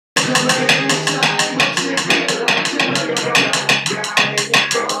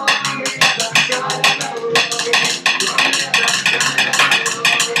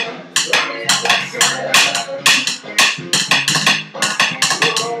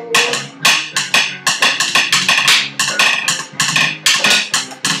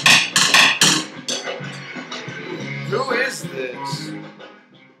Who is this?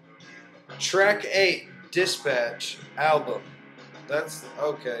 Track 8, Dispatch, album. That's,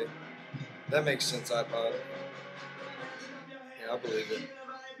 okay. That makes sense, iPod. Yeah, I believe it.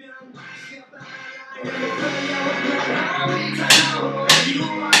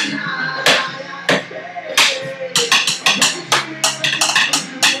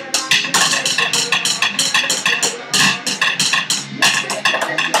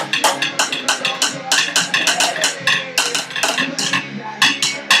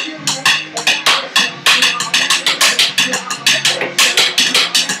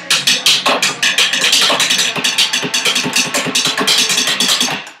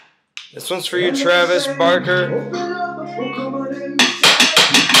 This one's for you, Travis Barker.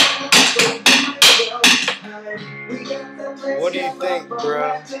 What do you think,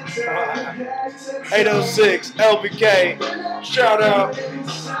 bro? 806 LBK. Shout out.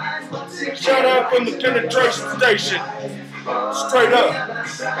 Shout out from the penetration station. Straight up.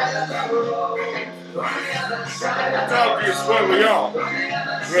 It's obvious where we are.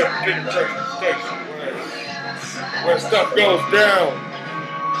 We're at the penetration station. Where stuff goes down.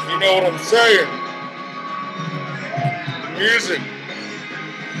 You know what I'm saying? The music.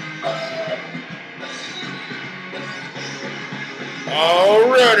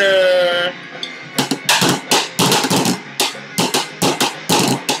 Alrighty.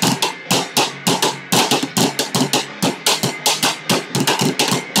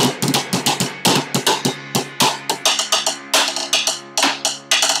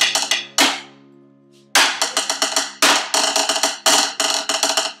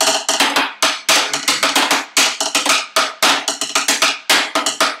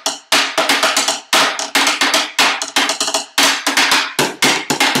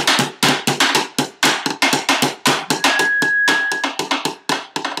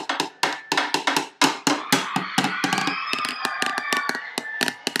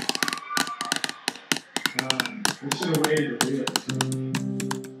 We should have waited to do it.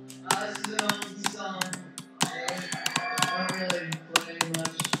 This is an old song. Not really playing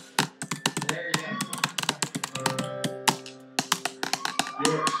much there yet.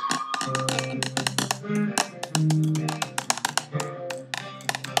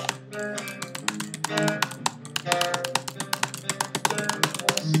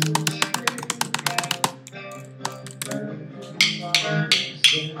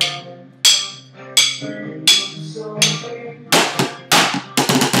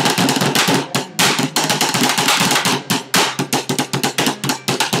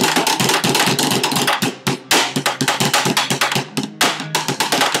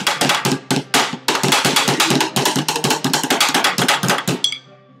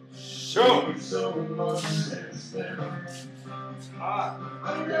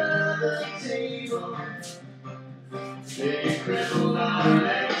 Under the table, they crippled our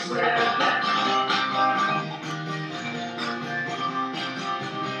legs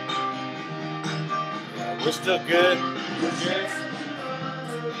We're still good. We're good.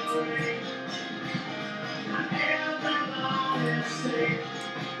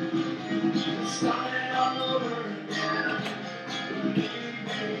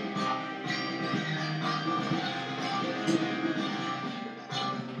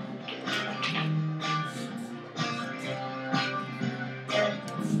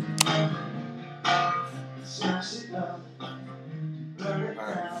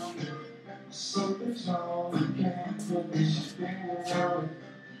 Something's wrong, you can't put this finger down.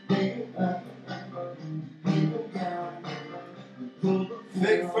 Pick it up, pick it down.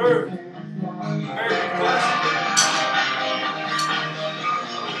 Big Fur. American classic.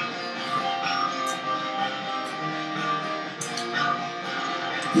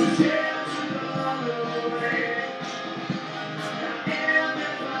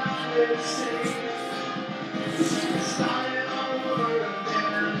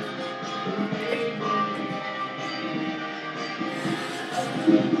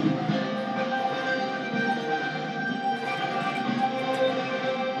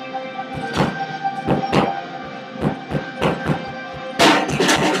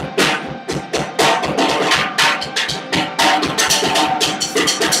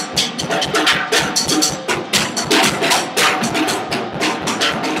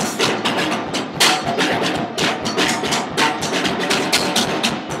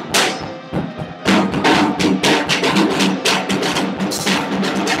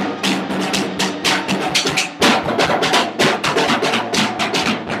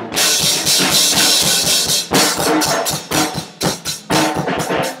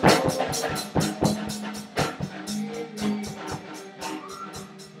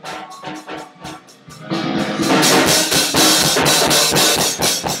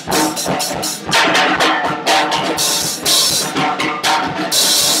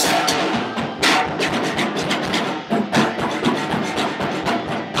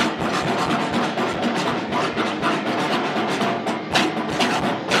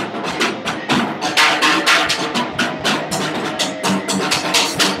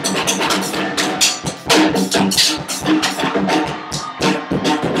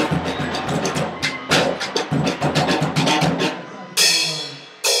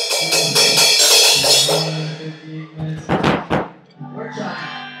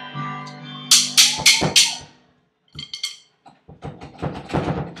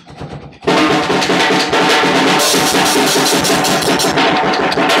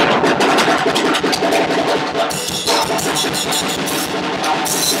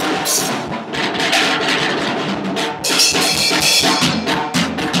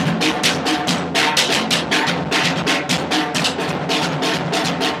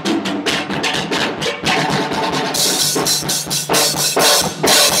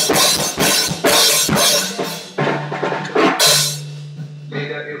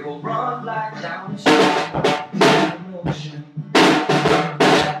 It will run like down the ocean.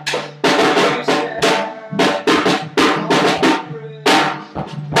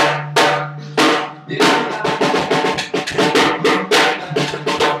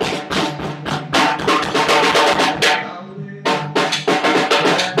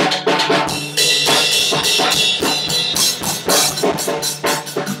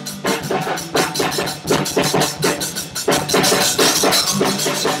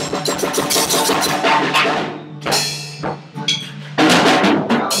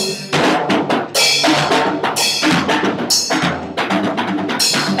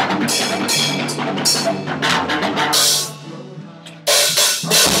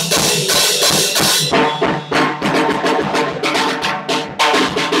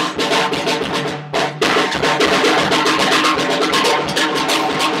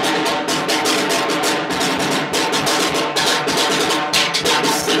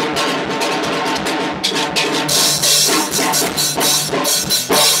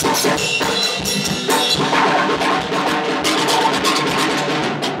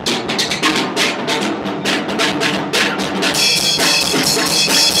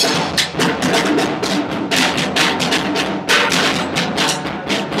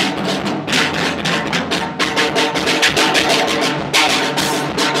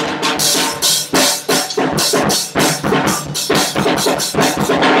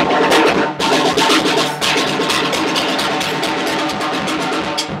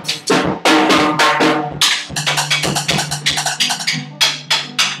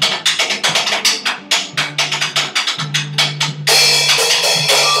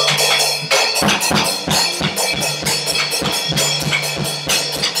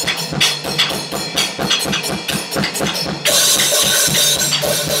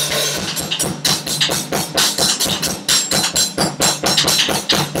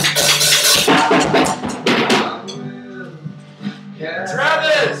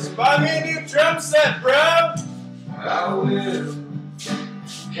 Travis, buy me a new drum set, bro. I will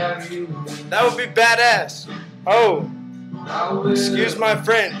have you. That would be badass. Oh, I will excuse my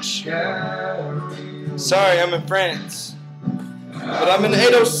French. carry Sorry, I'm in France. But I'm in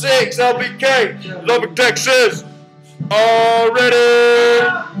 806 LBK, Lubbock, Texas. Already.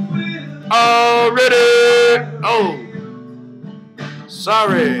 Oh.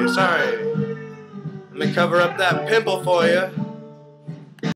 Sorry. Let me cover up that pimple for you.